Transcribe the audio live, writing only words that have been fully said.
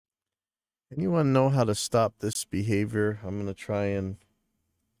Anyone know how to stop this behavior? I'm going to try and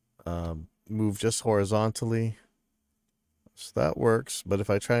move just horizontally. So that works, but if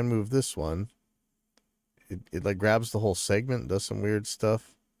I try and move this one, it like grabs the whole segment, does some weird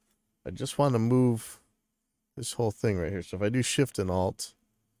stuff. I just want to move this whole thing right here. So if I do Shift and Alt,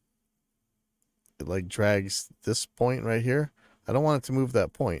 it like drags this point right here. I don't want it to move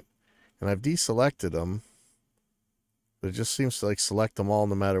that point. And I've deselected them, but it just seems to like select them all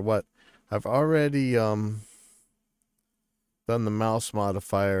no matter what. I've already done the mouse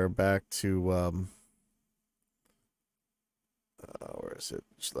modifier back to where is it?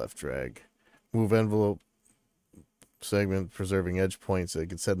 Just left drag. Move envelope segment, preserving edge points that I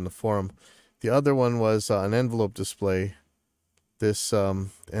could set in the forum. The other one was an envelope display. This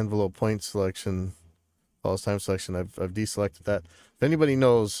envelope point selection, pause time selection, I've deselected that. If anybody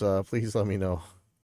knows, please let me know.